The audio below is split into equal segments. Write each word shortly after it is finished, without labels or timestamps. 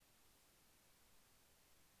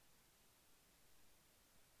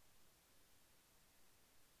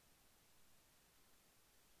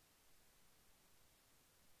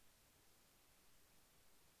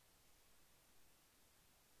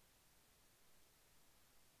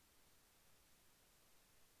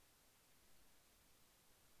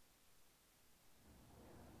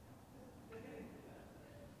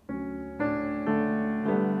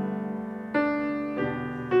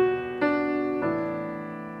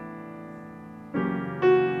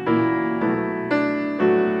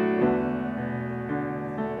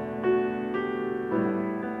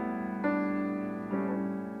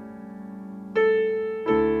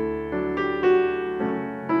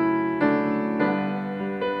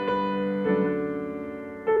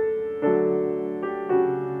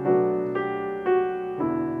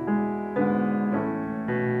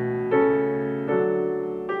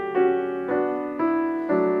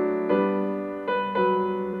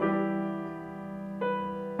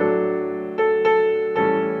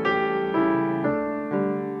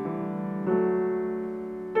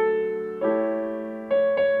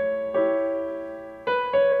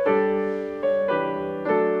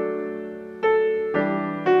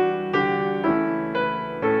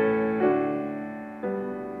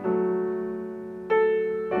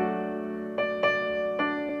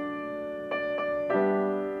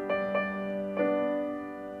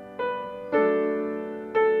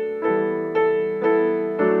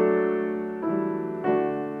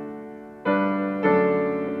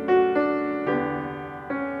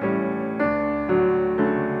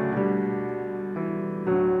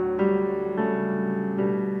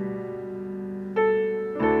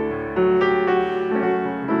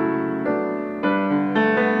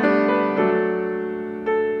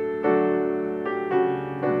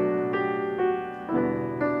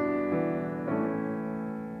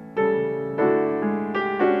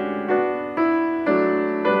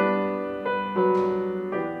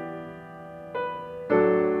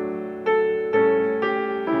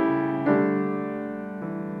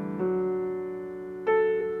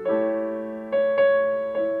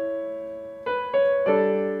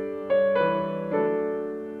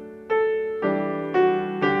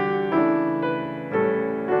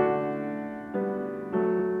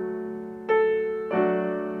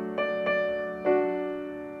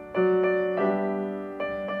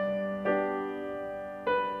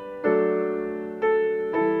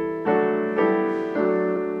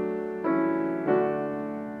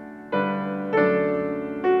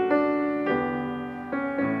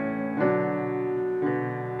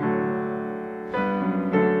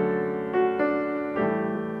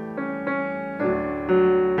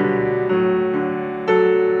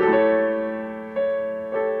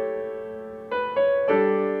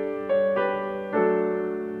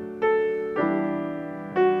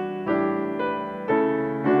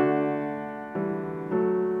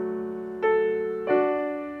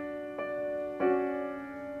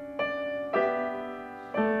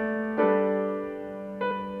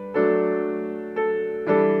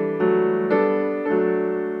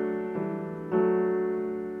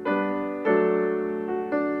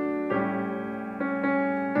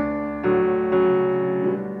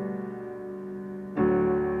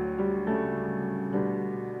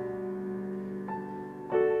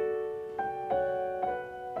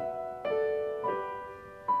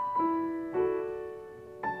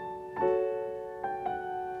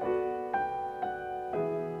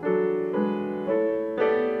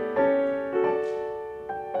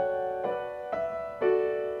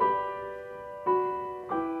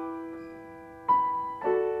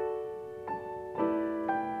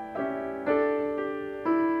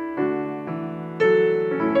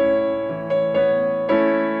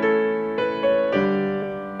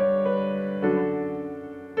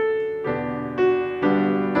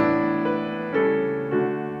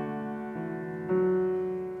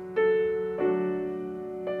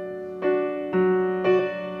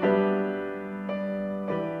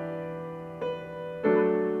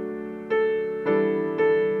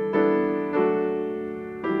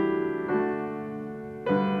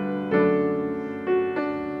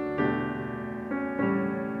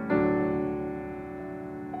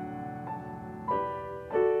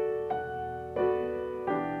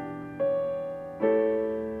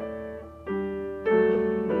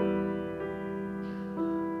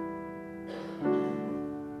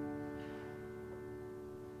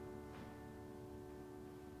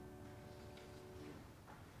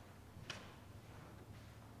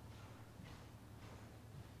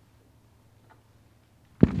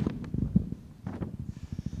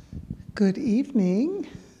Good evening.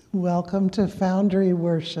 Welcome to Foundry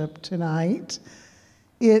worship tonight.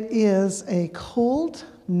 It is a cold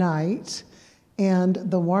night, and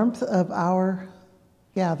the warmth of our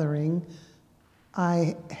gathering,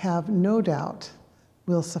 I have no doubt,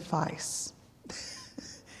 will suffice.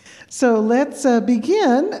 So let's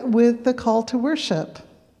begin with the call to worship.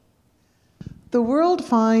 The world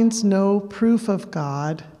finds no proof of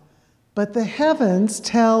God, but the heavens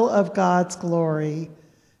tell of God's glory.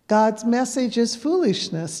 God's message is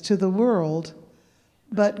foolishness to the world,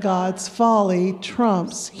 but God's folly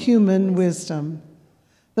trumps human wisdom.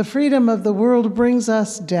 The freedom of the world brings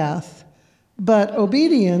us death, but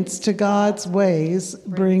obedience to God's ways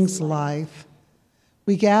brings life.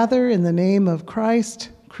 We gather in the name of Christ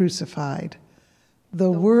crucified.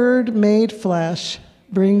 The Word made flesh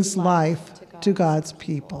brings life to God's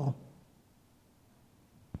people.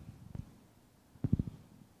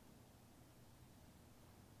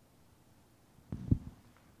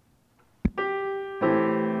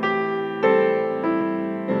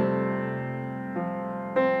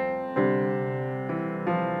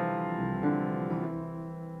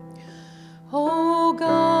 O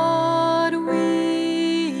God,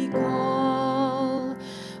 we call.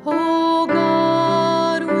 O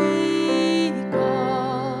God, we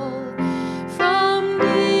call. From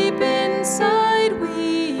deep inside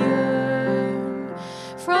we yearn.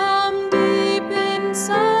 From deep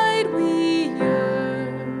inside we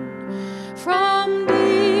yearn. From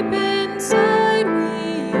deep inside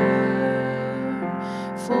we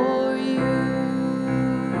yearn for you.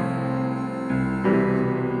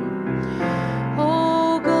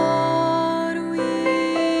 O God,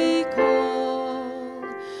 we call.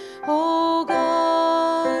 O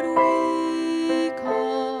God, we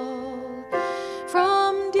call.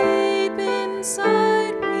 From deep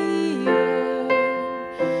inside we yearn.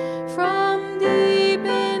 From deep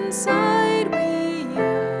inside we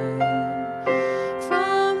yearn.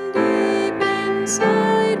 From deep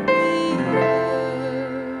inside we yearn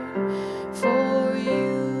for you.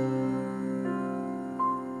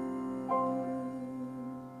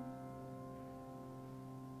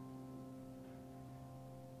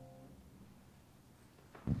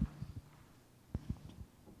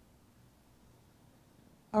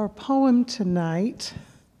 Our poem tonight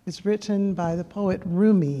is written by the poet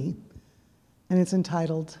Rumi, and it's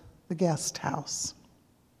entitled The Guest House.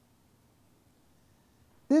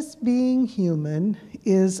 This being human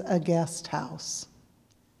is a guest house.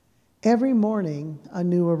 Every morning, a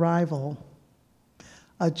new arrival.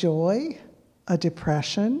 A joy, a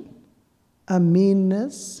depression, a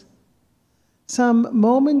meanness. Some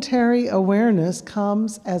momentary awareness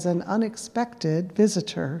comes as an unexpected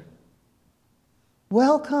visitor.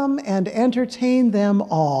 Welcome and entertain them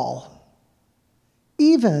all,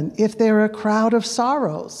 even if they're a crowd of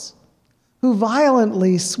sorrows who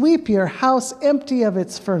violently sweep your house empty of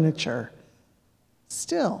its furniture.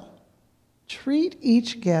 Still, treat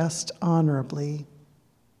each guest honorably.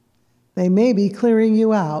 They may be clearing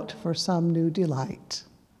you out for some new delight.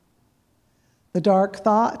 The dark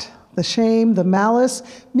thought, the shame, the malice,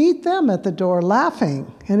 meet them at the door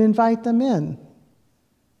laughing and invite them in.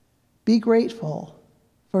 Be grateful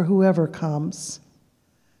for whoever comes,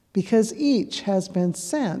 because each has been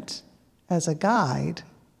sent as a guide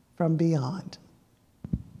from beyond.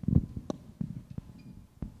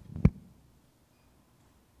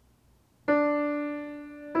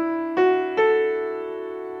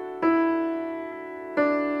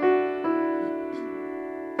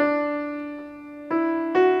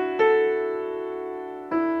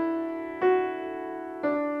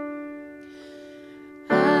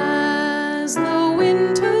 As the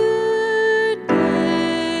winter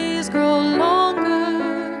days grow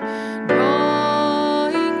longer,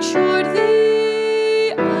 drawing short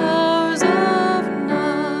the hours of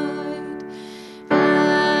night,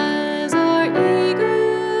 as our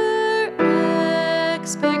eager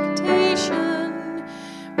expectation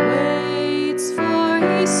waits for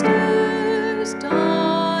Easter's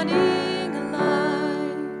dawning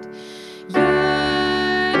light,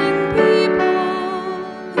 yearning people,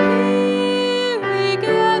 here we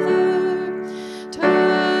gather,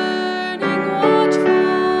 turning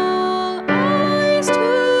watchful eyes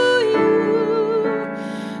to you,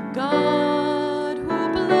 God who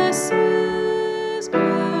blesses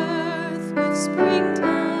earth with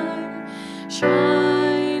springtime,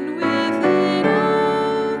 shine within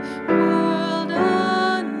our world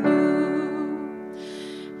anew.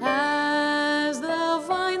 As the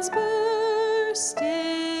vines burst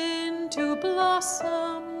into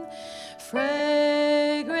blossom,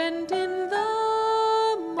 fragrant in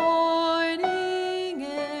the morning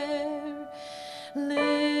air,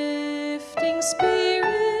 lift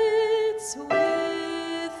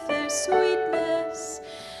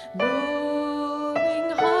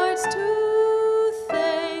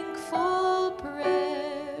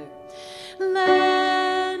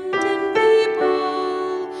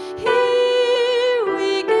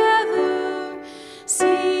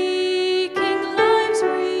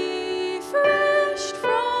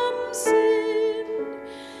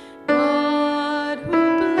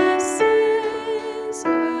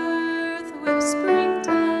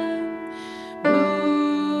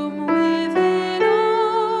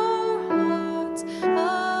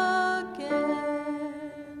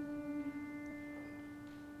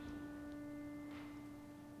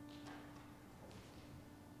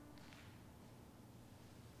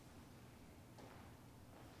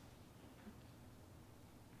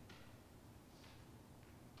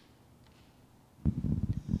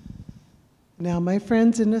Now, my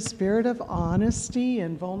friends, in a spirit of honesty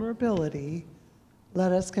and vulnerability,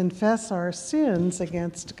 let us confess our sins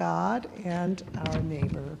against God and our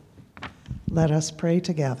neighbor. Let us pray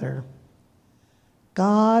together.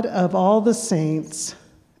 God of all the saints,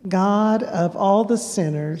 God of all the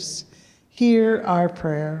sinners, hear our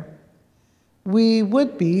prayer. We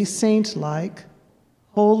would be saint-like,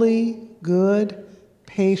 holy, good,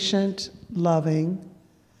 patient, loving,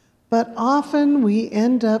 but often we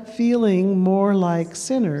end up feeling more like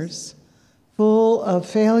sinners, full of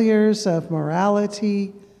failures of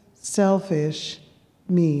morality, selfish,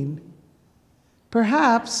 mean.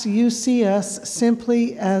 Perhaps you see us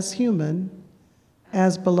simply as human,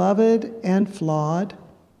 as beloved and flawed,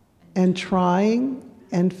 and trying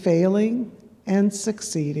and failing and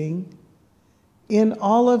succeeding. In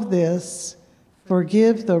all of this,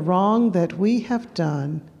 forgive the wrong that we have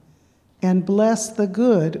done and bless the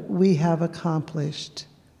good we have accomplished.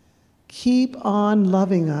 Keep on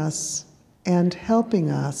loving us and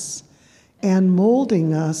helping us and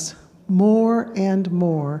molding us more and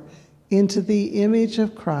more into the image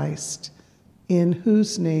of Christ, in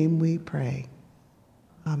whose name we pray.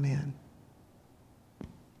 Amen.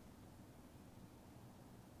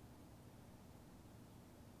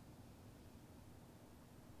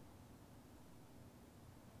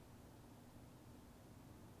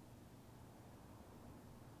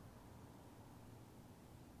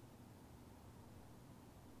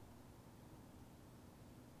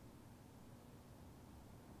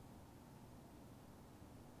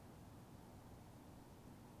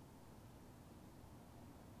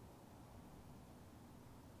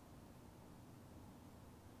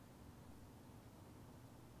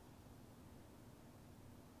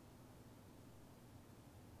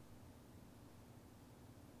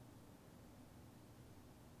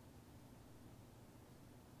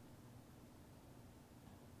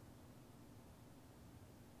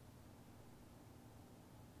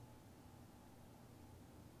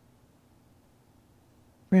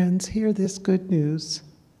 Friends, hear this good news.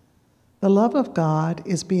 The love of God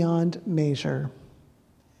is beyond measure,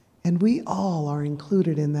 and we all are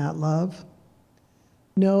included in that love.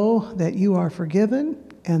 Know that you are forgiven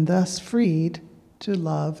and thus freed to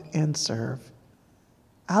love and serve.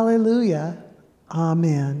 Alleluia.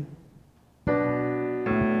 Amen.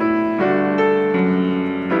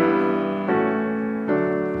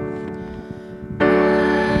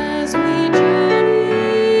 As we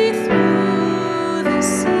journey through this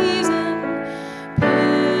season,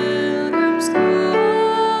 pilgrims through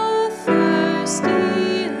a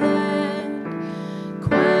thirsty land,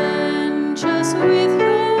 quench us with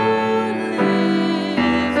your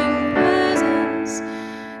living presence,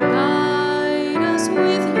 guide us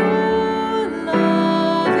with your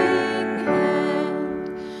loving hand.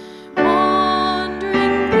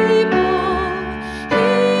 Wandering people,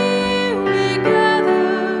 here we gather,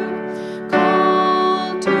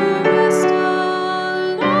 called to rest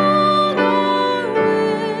along our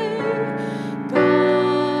way.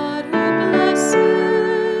 God who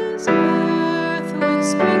blesses earth with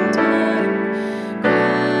springtime,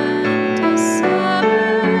 grant us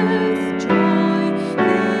Sabbath joy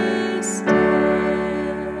this day.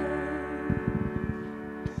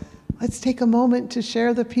 Let's take a moment to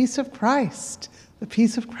share the peace of Christ. The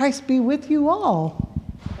peace of Christ be with you all.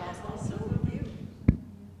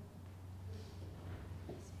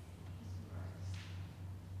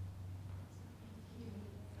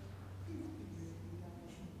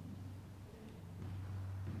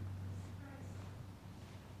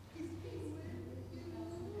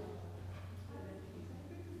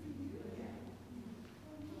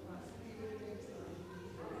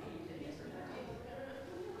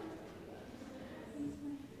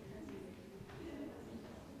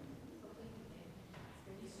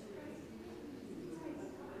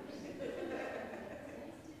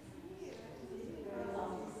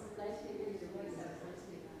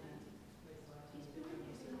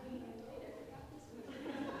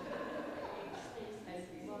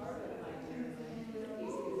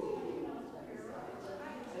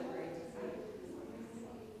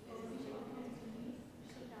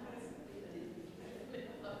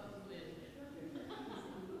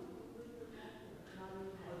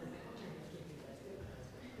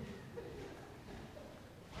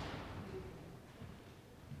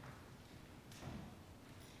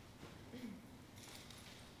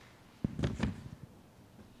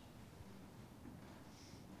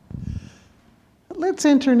 Let's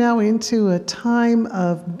enter now into a time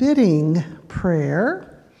of bidding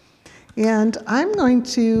prayer. And I'm going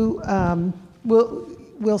to,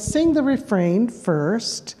 we'll sing the refrain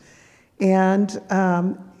first, and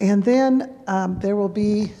then there will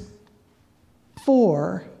be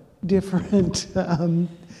 4 different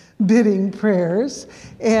bidding prayers.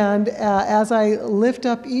 And as I lift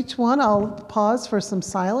up each one, I'll pause for some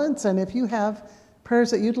silence. And if you have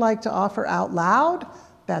prayers that you'd like to offer out loud,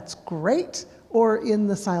 that's great. Or in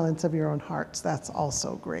the silence of your own hearts, that's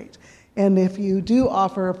also great. And if you do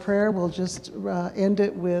offer a prayer, we'll just end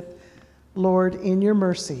it with, Lord, in your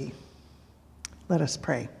mercy. Let us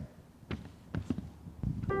pray.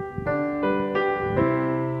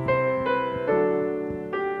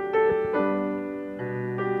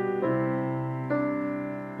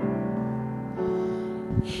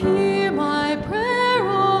 Hear my prayer,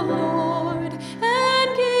 O Lord,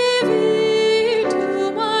 and give ear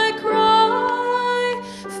to my cry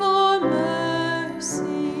for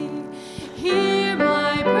mercy. Hear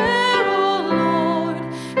my prayer, O Lord,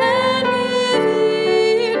 and give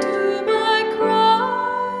ear to my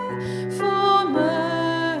cry for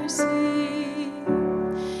mercy.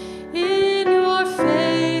 In your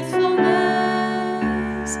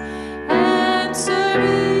faithfulness, answer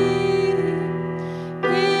me.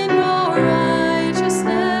 In your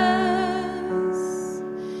righteousness,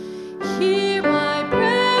 hear my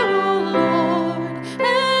prayer, O Lord,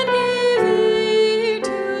 and give ear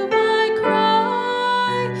to my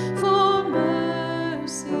cry for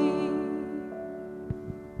mercy.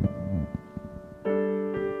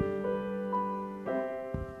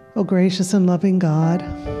 Oh, gracious and loving God,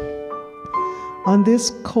 on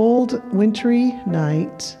this cold, wintry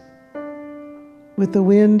night, with the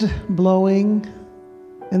wind blowing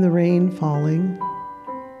and the rain falling,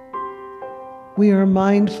 we are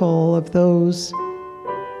mindful of those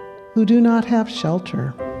who do not have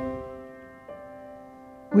shelter.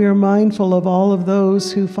 We are mindful of all of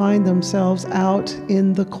those who find themselves out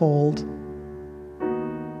in the cold,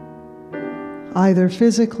 either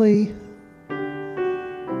physically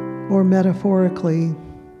or metaphorically.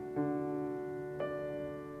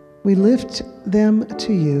 We lift them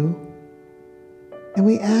to you, and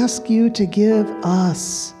we ask you to give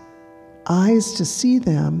us eyes to see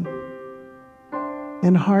them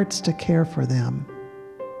and hearts to care for them.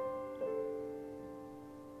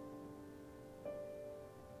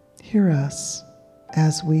 Hear us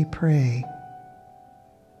as we pray.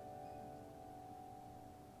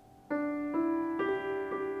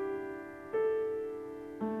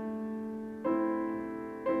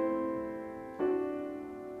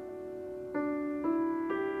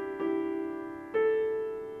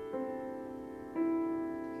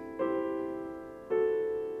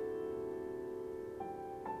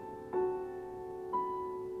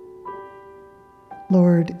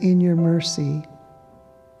 Lord, in your mercy,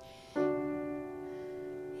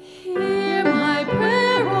 Hear my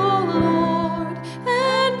prayer, O Lord,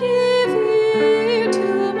 and give ear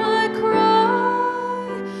to my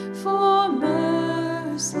cry for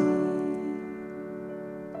mercy.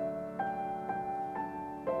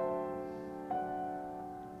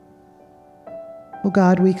 O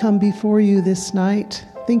God, we come before you this night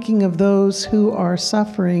thinking of those who are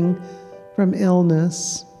suffering from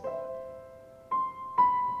illness.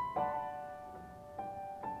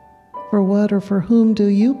 For what or for whom do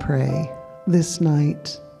you pray this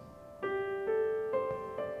night?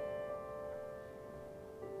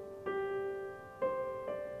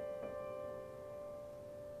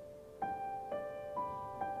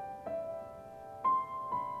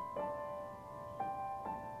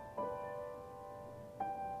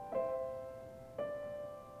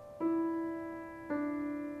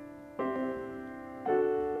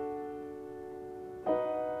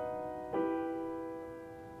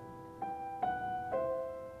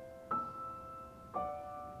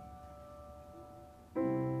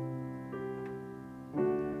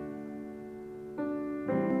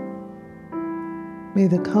 May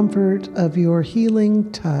the comfort of your healing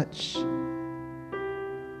touch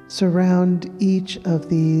surround each of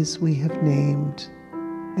these we have named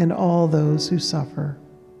and all those who suffer.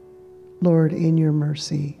 Lord, in your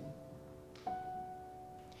mercy.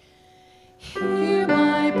 Hear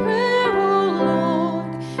my prayer, O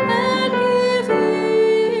Lord, and give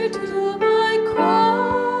ear to my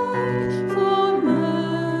cry for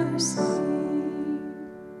mercy.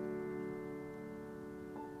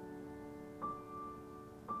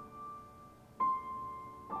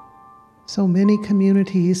 So many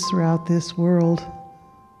communities throughout this world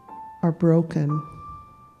are broken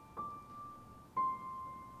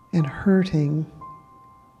and hurting,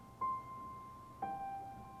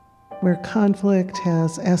 where conflict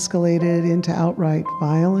has escalated into outright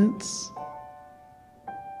violence,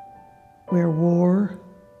 where war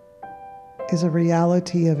is a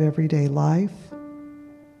reality of everyday life.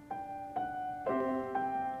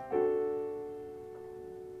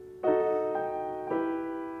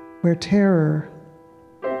 where terror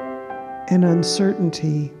and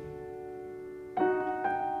uncertainty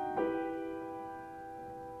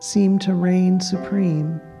seem to reign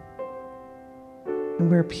supreme, and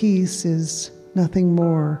where peace is nothing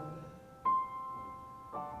more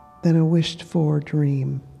than a wished-for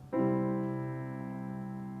dream.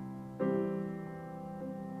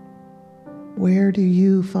 Where do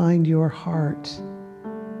you find your heart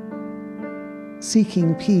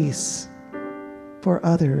seeking peace for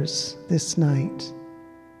others this night?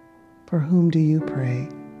 For whom do you pray?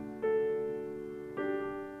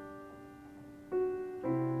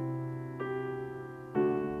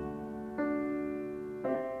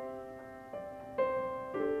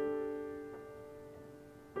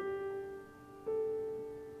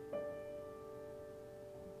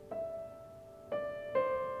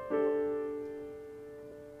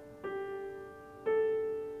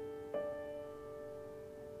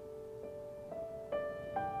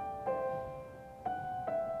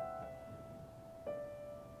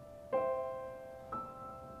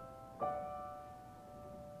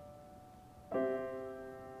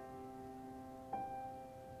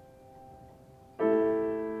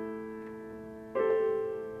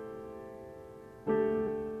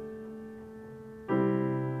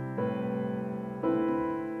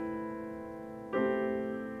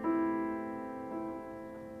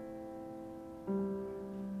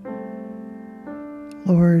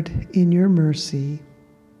 Lord, in your mercy,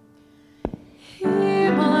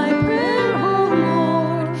 hear my prayer, O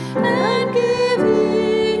Lord, and give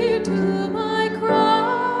ear to my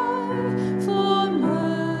cry for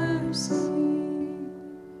mercy.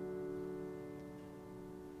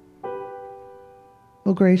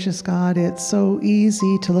 oh gracious God, it's so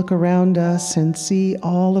easy to look around us and see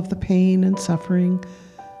all of the pain and suffering,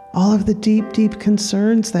 all of the deep, deep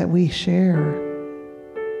concerns that we share.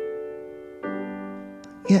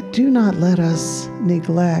 Yet do not let us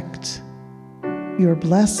neglect your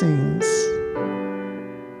blessings.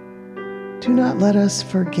 Do not let us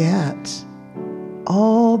forget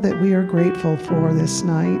all that we are grateful for this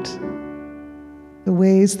night, the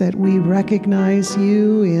ways that we recognize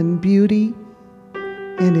you in beauty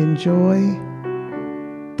and in joy,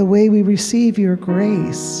 the way we receive your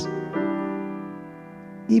grace,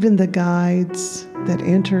 even the guides that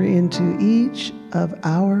enter into each of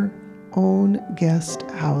our own guest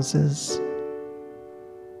houses.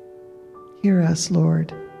 Hear us,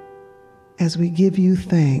 Lord, as we give you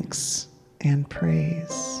thanks and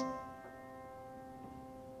praise.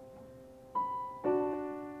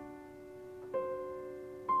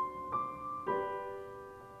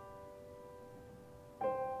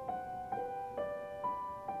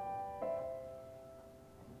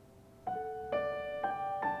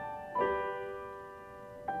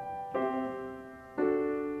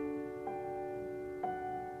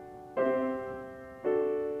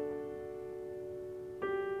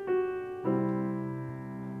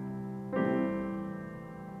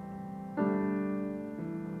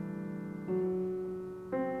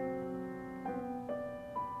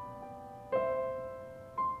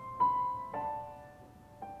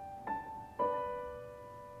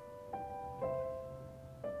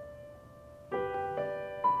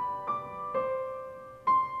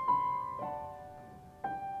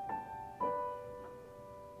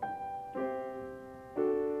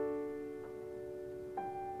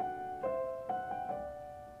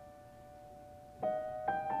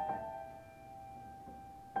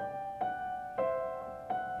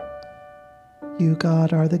 You,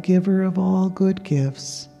 God, are the giver of all good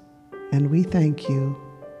gifts, and we thank you,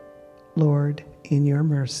 Lord, in your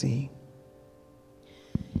mercy.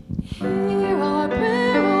 Hear our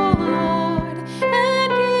prayer, O Lord,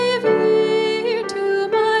 and give ear to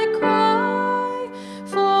my cry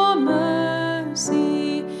for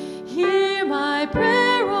mercy. Hear my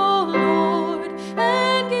prayer, O Lord,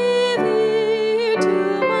 and give ear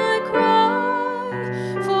to my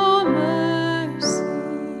cry for mercy.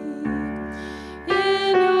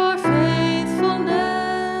 In your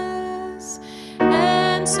faithfulness,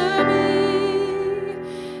 answer me.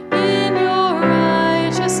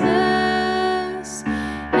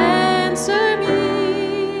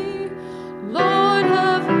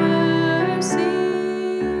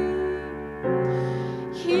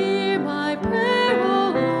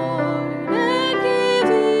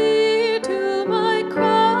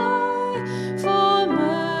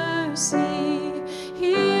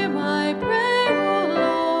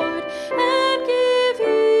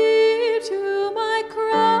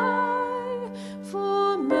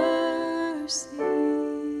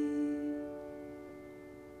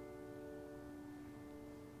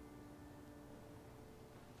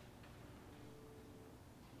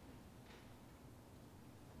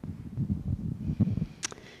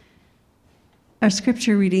 Our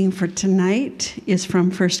scripture reading for tonight is from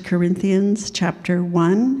 1 Corinthians chapter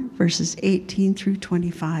 1, verses 18 through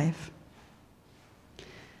 25.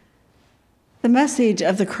 The message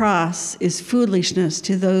of the cross is foolishness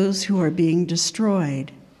to those who are being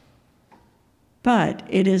destroyed, but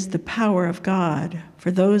it is the power of God for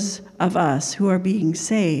those of us who are being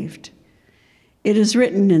saved. It is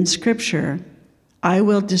written in Scripture, "I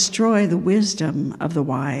will destroy the wisdom of the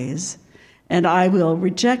wise, and I will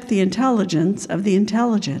reject the intelligence of the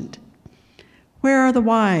intelligent." Where are the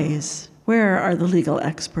wise? Where are the legal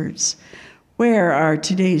experts? Where are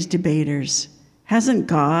today's debaters? Hasn't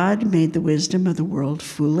God made the wisdom of the world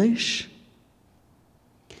foolish?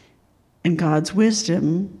 In God's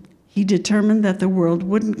wisdom, he determined that the world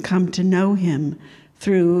wouldn't come to know him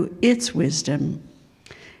through its wisdom.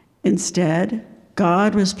 Instead,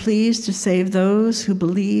 God was pleased to save those who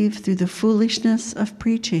believe through the foolishness of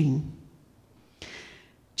preaching.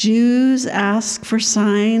 Jews ask for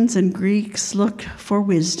signs and Greeks look for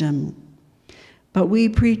wisdom, but we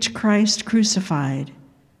preach Christ crucified,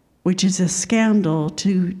 which is a scandal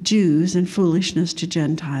to Jews and foolishness to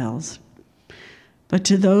Gentiles. But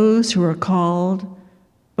to those who are called,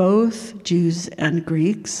 both Jews and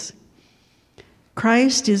Greeks,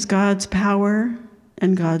 Christ is God's power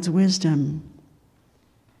and God's wisdom.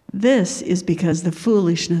 This is because the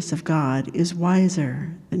foolishness of God is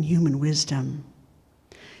wiser than human wisdom,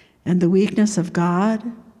 and the weakness of God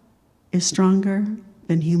is stronger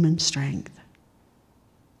than human strength.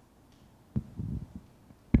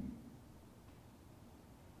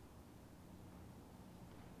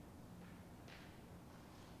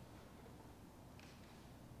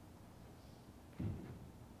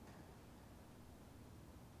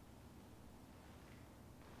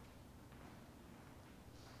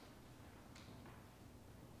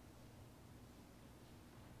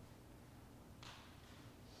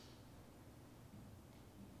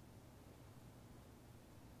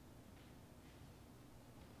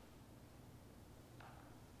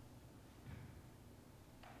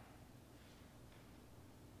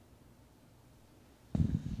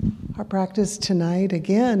 Our practice tonight,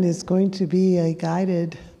 again, is going to be a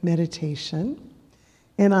guided meditation.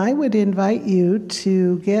 And I would invite you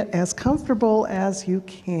to get as comfortable as you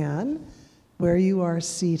can where you are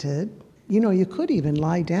seated. You know, you could even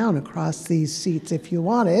lie down across these seats if you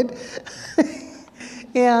wanted.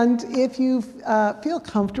 And if you feel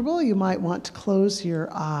comfortable, you might want to close your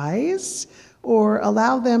eyes or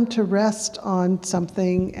allow them to rest on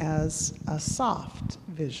something as a soft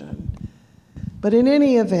vision. But in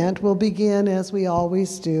any event, we'll begin, as we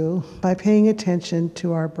always do, by paying attention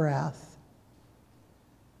to our breath.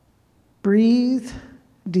 Breathe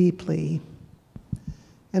deeply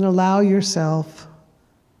and allow yourself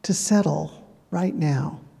to settle right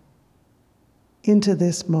now into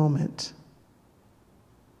this moment.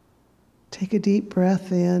 Take a deep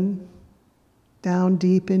breath in, down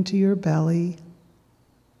deep into your belly.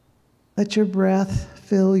 Let your breath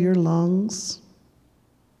fill your lungs.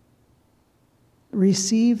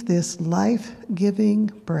 Receive this life-giving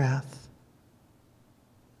breath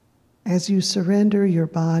as you surrender your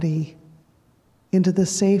body into the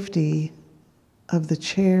safety of the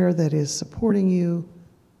chair that is supporting you,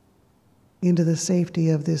 into the safety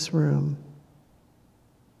of this room.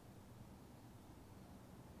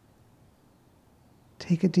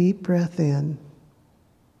 Take a deep breath in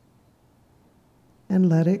and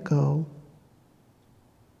let it go.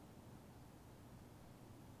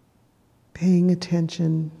 Paying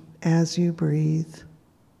attention as you breathe.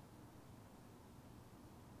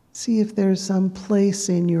 See if there's some place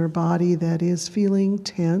in your body that is feeling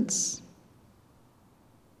tense,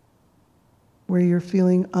 where you're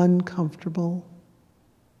feeling uncomfortable.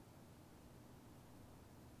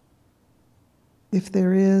 If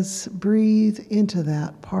there is, breathe into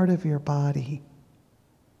that part of your body.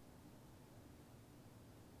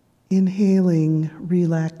 Inhaling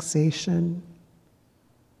relaxation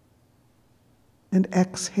and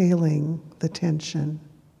exhaling the tension.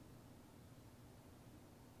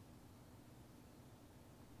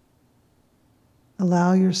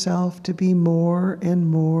 Allow yourself to be more and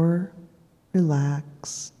more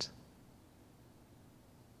relaxed.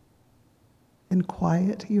 And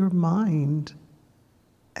quiet your mind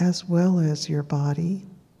as well as your body.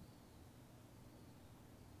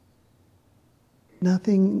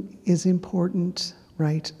 Nothing is important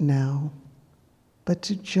right now, but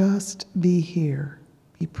to just be here,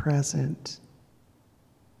 be present,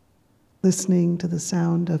 listening to the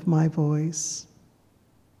sound of my voice.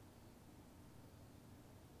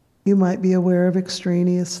 You might be aware of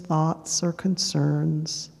extraneous thoughts or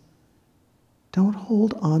concerns. Don't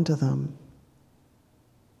hold on to them.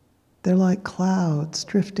 They're like clouds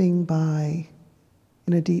drifting by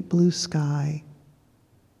in a deep blue sky.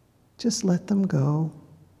 Just let them go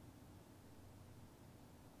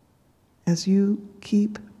as you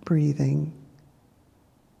keep breathing.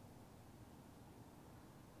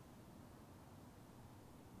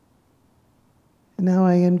 And now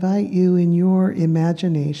I invite you in your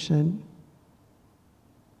imagination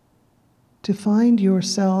to find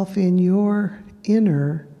yourself in your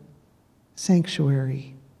inner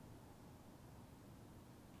sanctuary,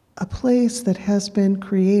 a place that has been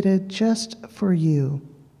created just for you.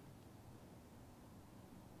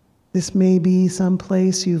 This may be some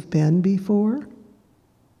place you've been before,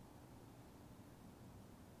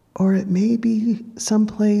 or it may be some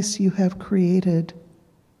place you have created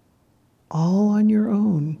all on your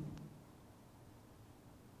own.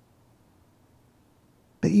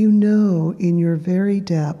 But you know in your very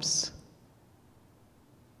depths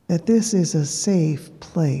that this is a safe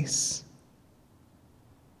place.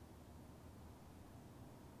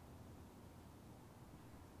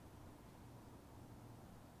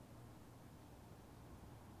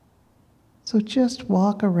 So just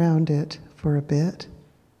walk around it for a bit,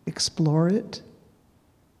 explore it,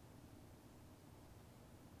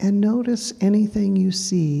 and notice anything you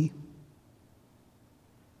see.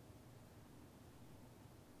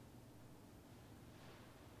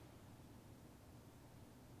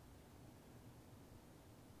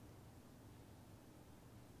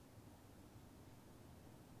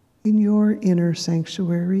 In your inner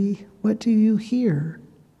sanctuary, what do you hear?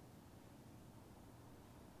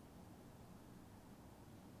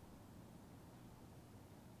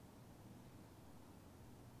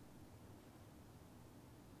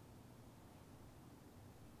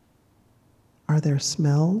 Are there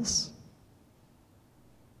smells?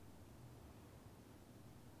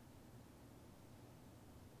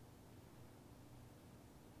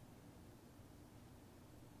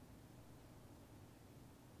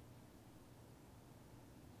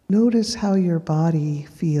 Notice how your body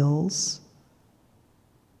feels.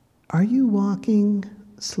 Are you walking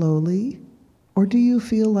slowly, or do you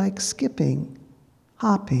feel like skipping,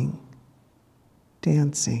 hopping,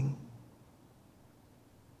 dancing?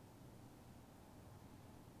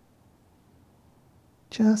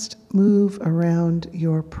 Just move around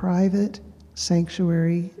your private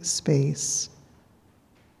sanctuary space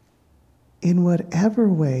in whatever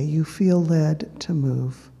way you feel led to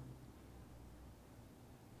move.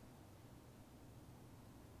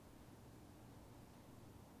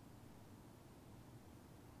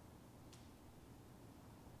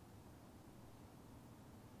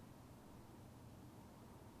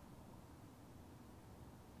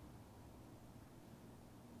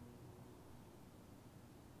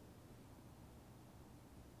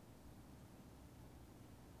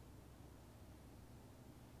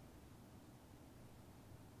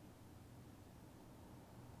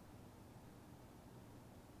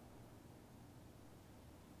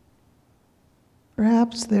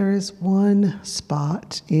 Perhaps there is one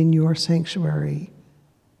spot in your sanctuary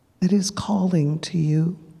that is calling to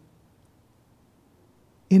you,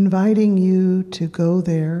 inviting you to go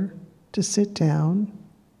there, to sit down,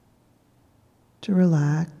 to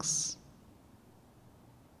relax,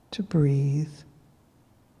 to breathe.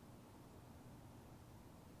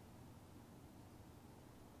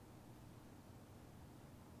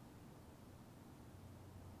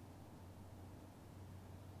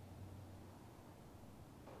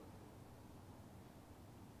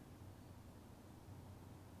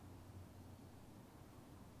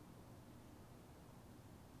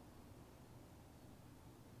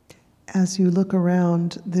 As you look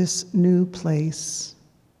around this new place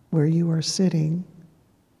where you are sitting,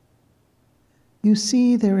 you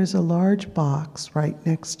see there is a large box right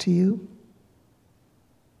next to you.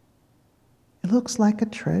 It looks like a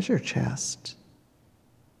treasure chest.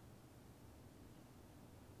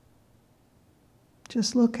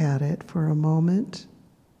 Just look at it for a moment.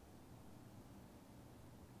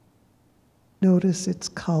 Notice its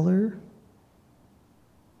color,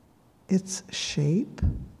 its shape,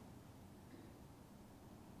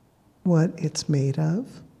 what it's made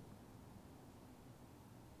of.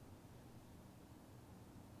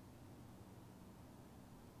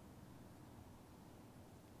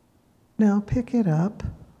 Now pick it up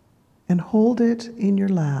and hold it in your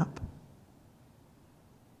lap.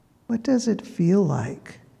 What does it feel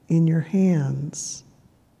like in your hands?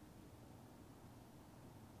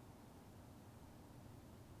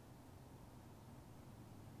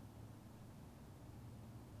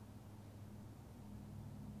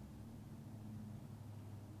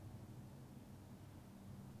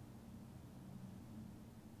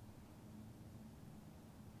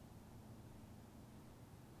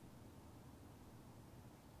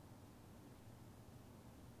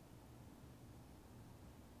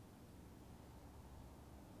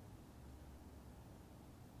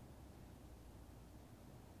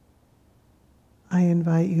 I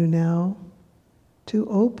invite you now to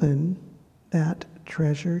open that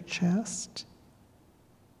treasure chest.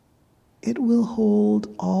 It will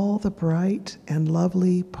hold all the bright and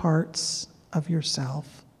lovely parts of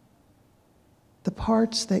yourself, the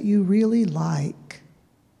parts that you really like,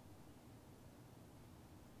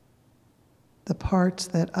 the parts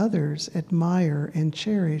that others admire and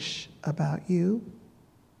cherish about you.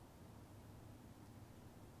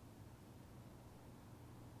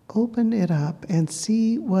 Open it up and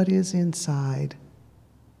see what is inside.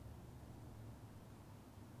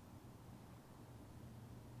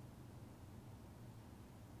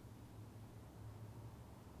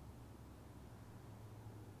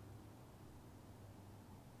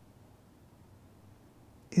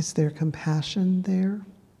 Is there compassion there?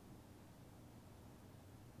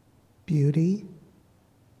 Beauty?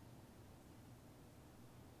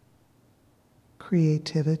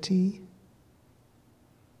 Creativity?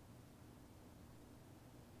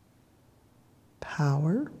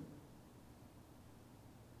 Power?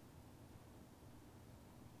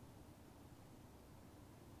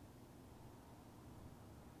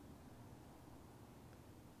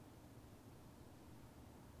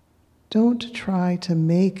 Don't try to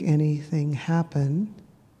make anything happen.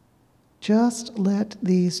 Just let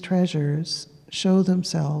these treasures show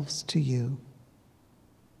themselves to you.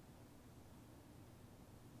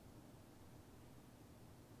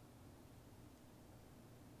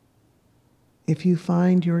 If you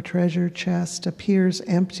find your treasure chest appears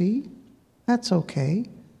empty, that's okay.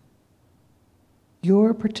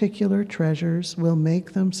 Your particular treasures will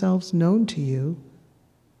make themselves known to you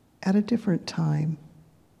at a different time.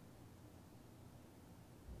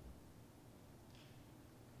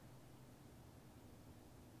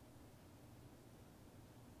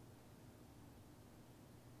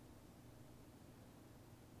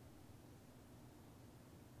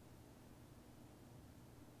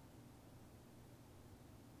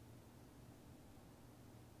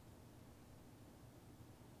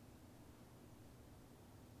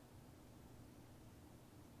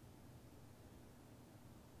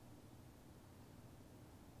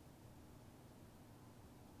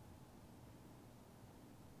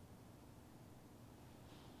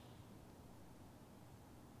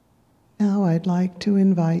 Now I'd like to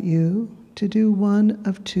invite you to do one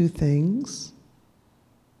of two things.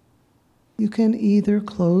 You can either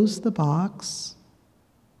close the box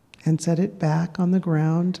and set it back on the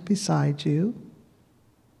ground beside you,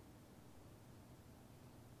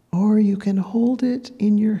 or you can hold it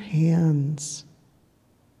in your hands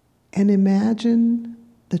and imagine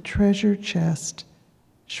the treasure chest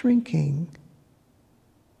shrinking,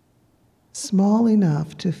 small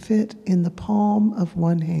enough to fit in the palm of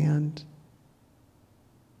one hand.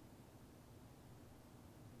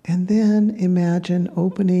 And then imagine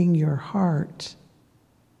opening your heart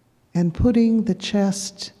and putting the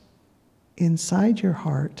chest inside your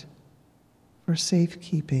heart for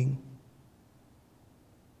safekeeping.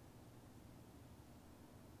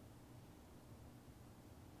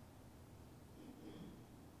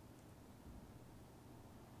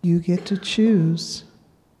 You get to choose.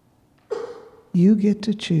 You get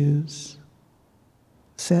to choose.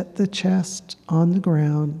 Set the chest on the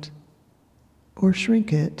ground or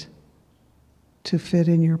shrink it to fit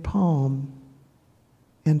in your palm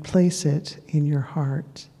and place it in your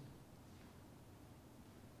heart.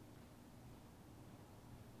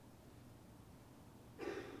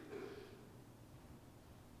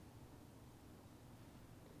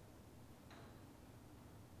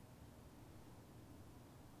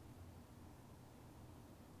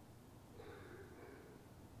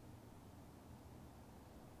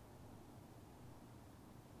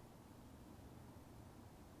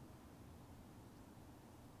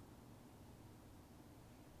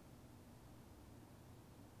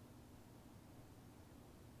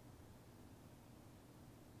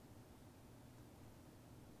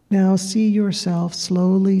 Now see yourself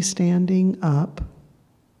slowly standing up,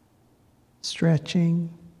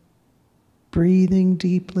 stretching, breathing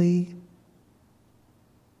deeply,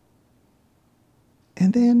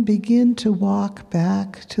 and then begin to walk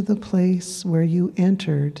back to the place where you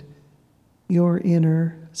entered your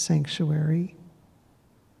inner sanctuary.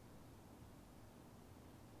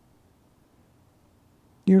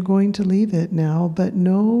 You're going to leave it now, but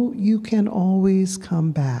know you can always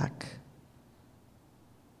come back.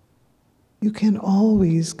 You can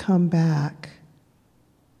always come back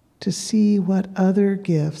to see what other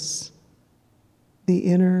gifts the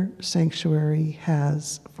inner sanctuary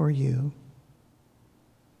has for you.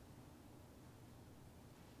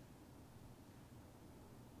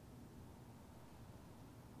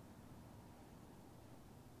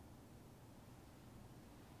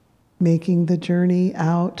 making the journey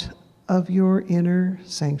out of your inner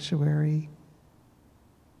sanctuary.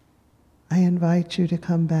 I invite you to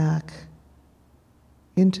come back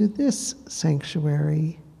into this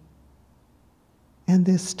sanctuary and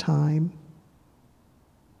this time,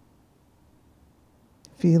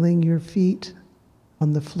 feeling your feet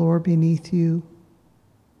on the floor beneath you,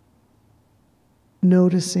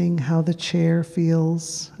 noticing how the chair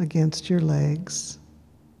feels against your legs,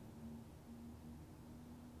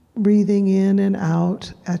 breathing in and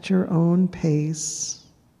out at your own pace.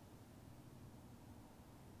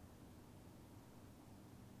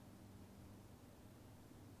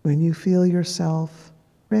 When you feel yourself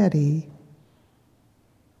ready,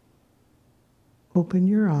 open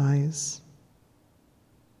your eyes,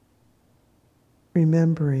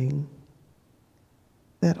 remembering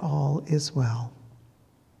that all is well.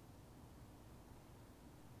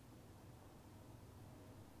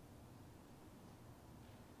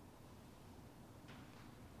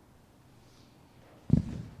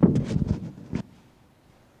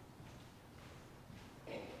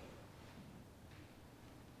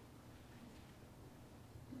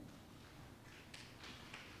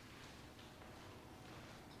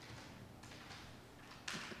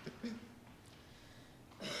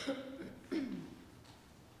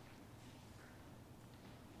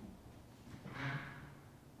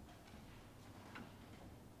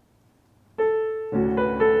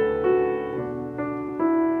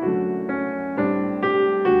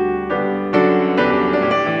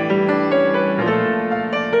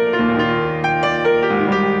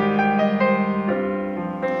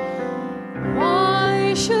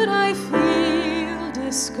 Why should I feel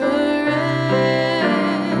discouraged?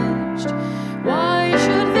 Why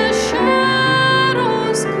should the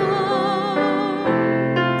shadows come?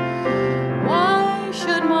 Why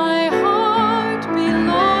should my heart be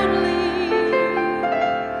lonely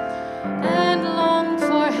and long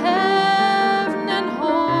for heaven and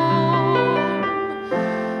home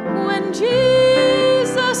when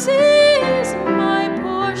Jesus is my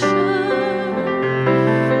portion?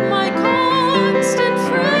 My constant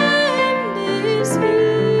friend is He.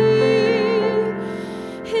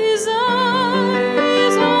 His eye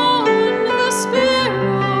is on the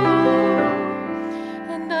sparrow,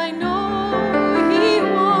 and I know He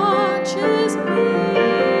watches me.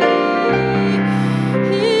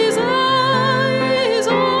 His eye is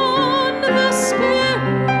on the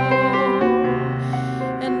sparrow,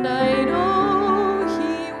 and I know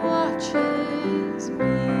He watches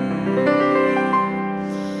me.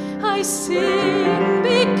 I sing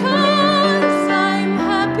because I'm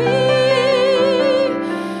happy.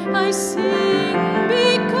 I sing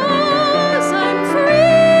because I'm free.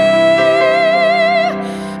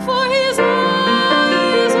 For His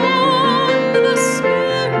eye is on the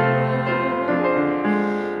sparrow,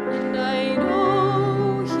 and I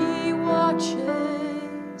know He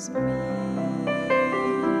watches me.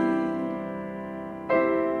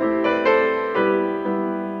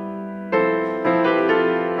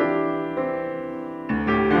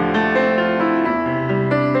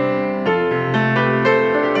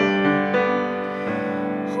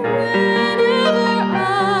 Whenever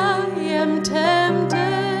I am tempted,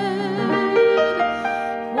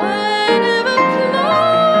 whenever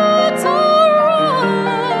clouds arise,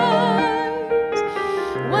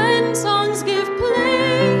 when songs give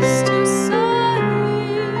place to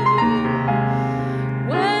sighing,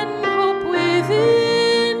 when hope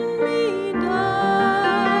within me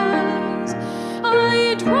dies,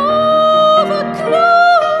 I draw the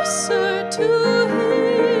closer to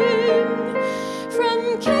Him. From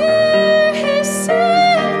care He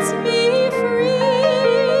sets me free.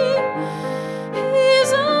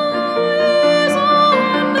 His eye is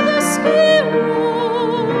on the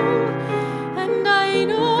sparrow, and I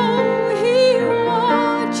know He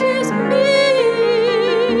watches me.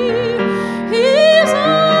 His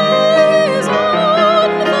eye is on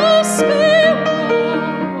the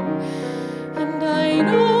sparrow, and I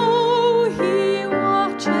know He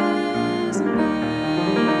watches me.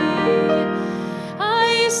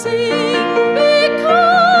 I sing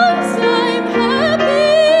because I'm happy.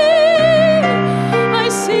 I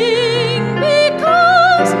sing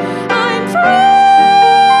because I'm free.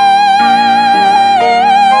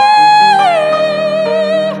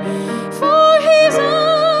 For His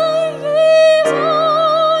eye is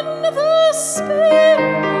on the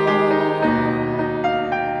sparrow,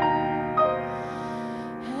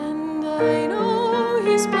 and I know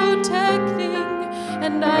He's protecting,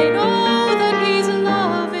 and I know that He's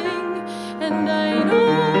loving, and I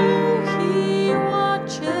know He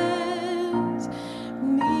watches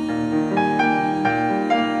me.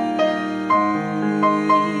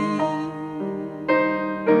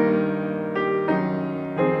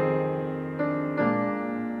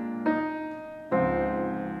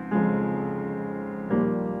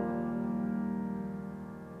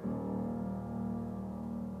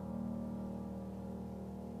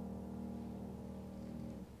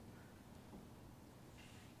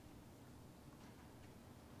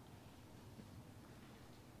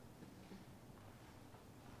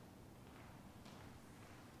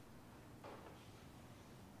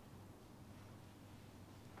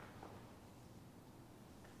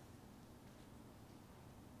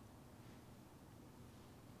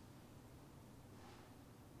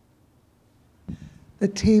 The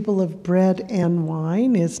table of bread and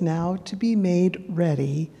wine is now to be made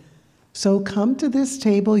ready. So come to this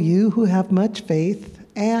table, you who have much faith,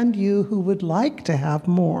 and you who would like to have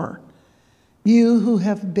more. You who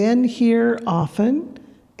have been here often,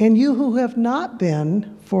 and you who have not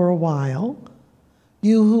been for a while.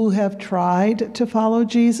 You who have tried to follow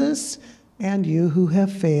Jesus, and you who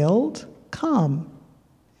have failed, come.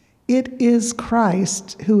 It is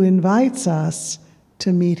Christ who invites us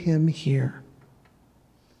to meet him here.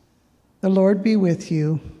 The Lord be with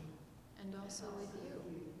you. And also with you.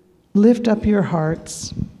 Lift up your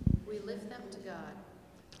hearts. We lift them to God.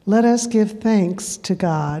 Let us give thanks to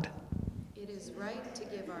God. It is right to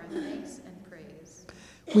give our thanks and praise.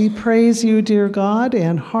 We praise you, dear God,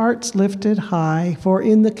 and hearts lifted high, for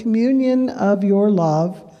in the communion of your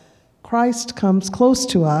love, Christ comes close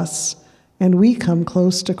to us, and we come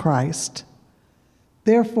close to Christ.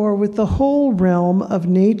 Therefore, with the whole realm of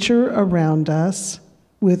nature around us,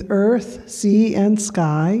 with earth, sea, and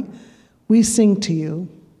sky, we sing to you.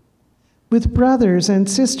 With brothers and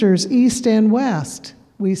sisters east and west,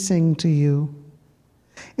 we sing to you.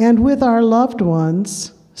 And with our loved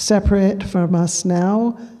ones, separate from us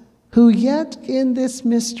now, who yet in this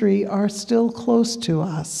mystery are still close to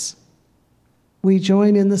us, we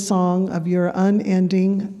join in the song of your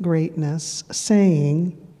unending greatness,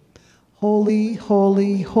 saying, Holy,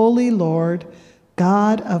 holy, holy Lord,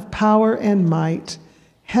 God of power and might,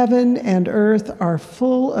 heaven and earth are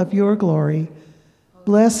full of your glory.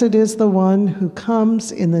 Blessed is the one who comes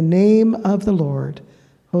in the name of the Lord.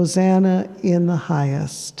 Hosanna in the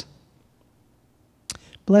highest.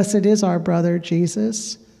 Blessed is our brother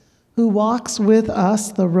Jesus, who walks with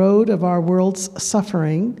us the road of our world's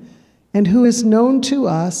suffering, and who is known to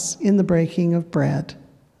us in the breaking of bread.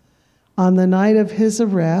 On the night of his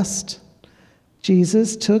arrest,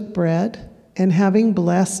 Jesus took bread, and having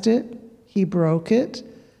blessed it, he broke it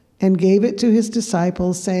and gave it to his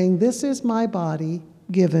disciples, saying, This is my body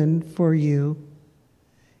given for you.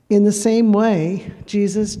 In the same way,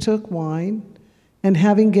 Jesus took wine, and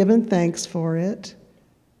having given thanks for it,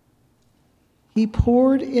 he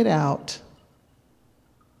poured it out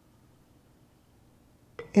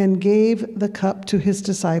and gave the cup to his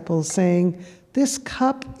disciples, saying, This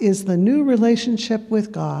cup is the new relationship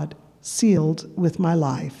with God, sealed with my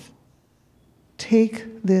life.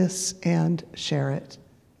 Take this and share it.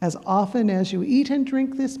 As often as you eat and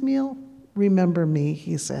drink this meal, remember me,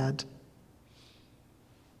 he said.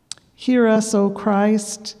 Hear us, O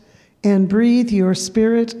Christ, and breathe your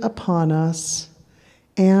Spirit upon us,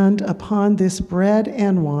 and upon this bread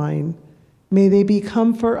and wine. May they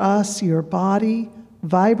become for us your body,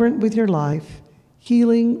 vibrant with your life,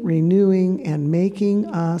 healing, renewing, and making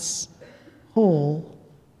us whole.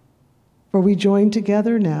 For we join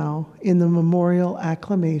together now in the memorial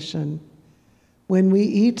acclamation. When we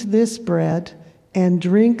eat this bread and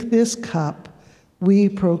drink this cup, we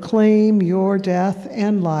proclaim your death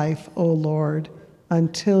and life, O Lord,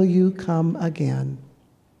 until you come again.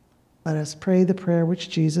 Let us pray the prayer which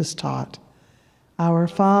Jesus taught. Our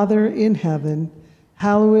Father in heaven,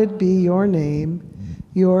 hallowed be your name.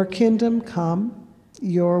 Your kingdom come,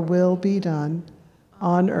 your will be done,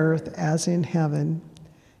 on earth as in heaven.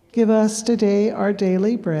 Give us today our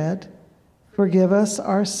daily bread. Forgive us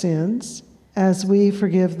our sins, as we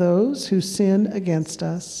forgive those who sin against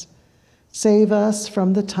us. Save us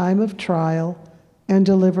from the time of trial, and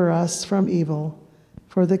deliver us from evil.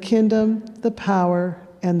 For the kingdom, the power,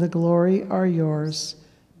 and the glory are yours,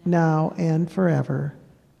 now and forever.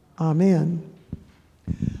 Amen.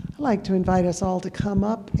 I'd like to invite us all to come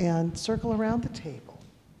up and circle around the table.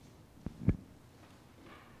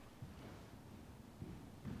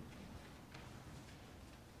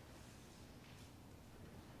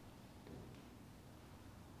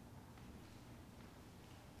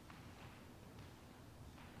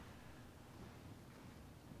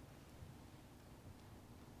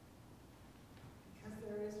 Because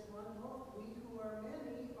there is one hope, we who are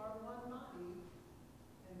many are one body,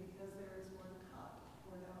 and because there is one cup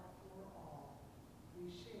poured out for all, we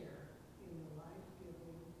share in the life giver.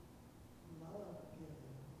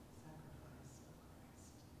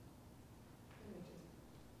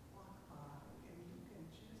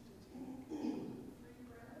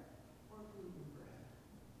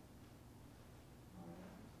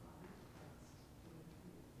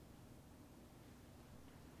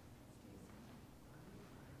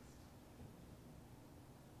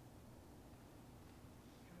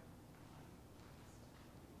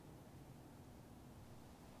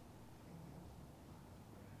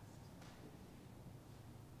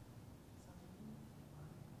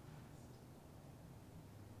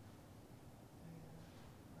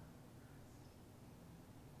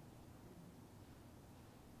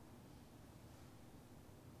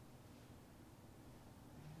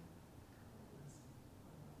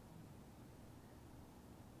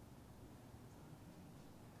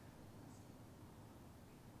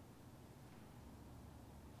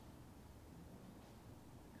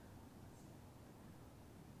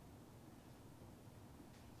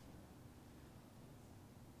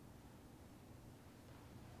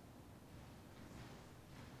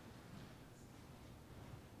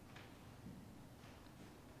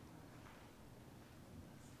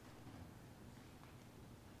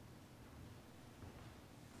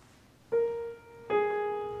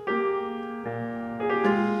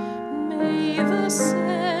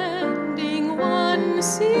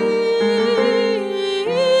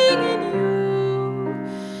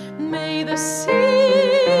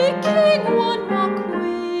 seeking one walk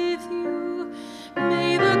with you.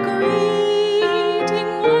 May the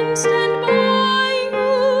greeting one stand by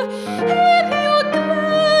you in your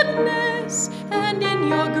gladness and in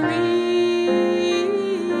your grieving.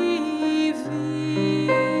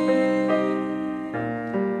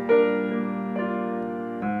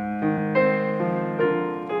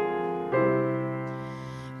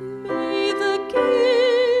 May the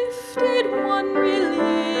gifted one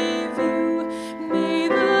relieve you. May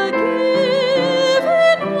the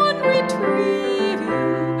given one retrieve you.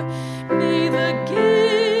 May the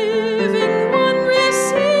giving one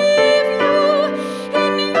receive you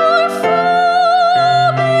in your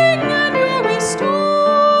forming and your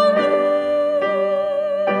restoring.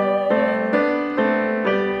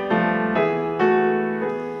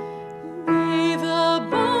 May the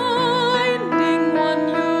binding one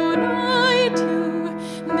unite you.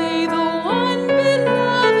 May the one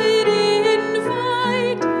beloved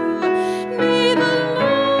invite you. May the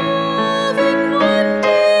loving one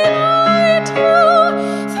delight you.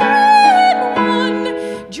 Three in one,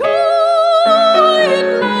 joy in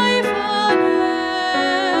life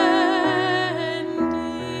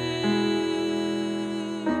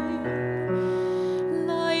unending.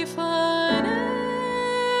 Life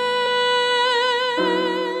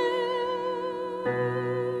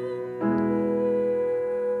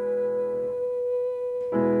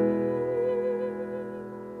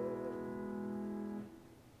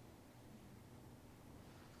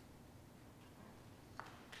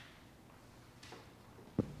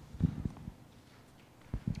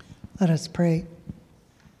Let us pray.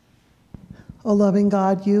 O loving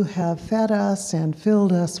God, you have fed us and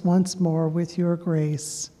filled us once more with your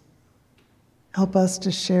grace. Help us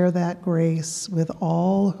to share that grace with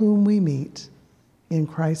all whom we meet. In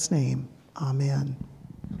Christ's name, amen.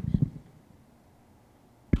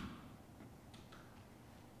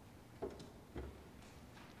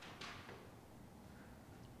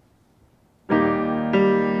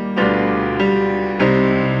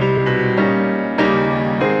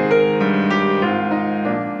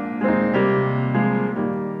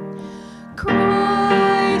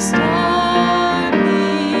 Christ our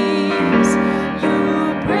peace,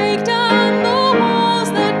 you break down the walls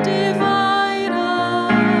that divide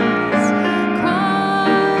us.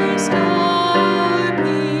 Christ our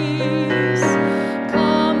peace,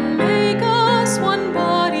 come make us one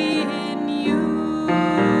body in you.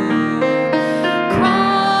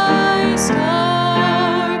 Christ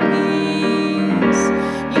our peace,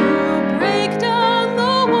 you break down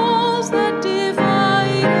the walls that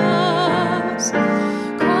divide us.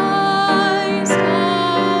 Christ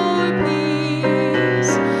our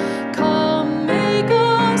peace, come make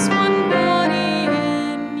us one body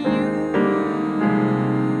in you.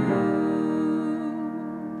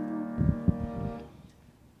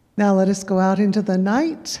 Now let us go out into the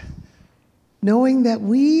night, knowing that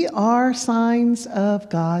we are signs of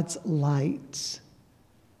God's light,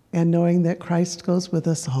 and knowing that Christ goes with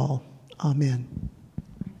us all. Amen.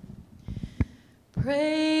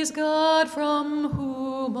 Praise God from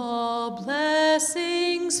whom all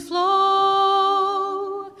blessings flow.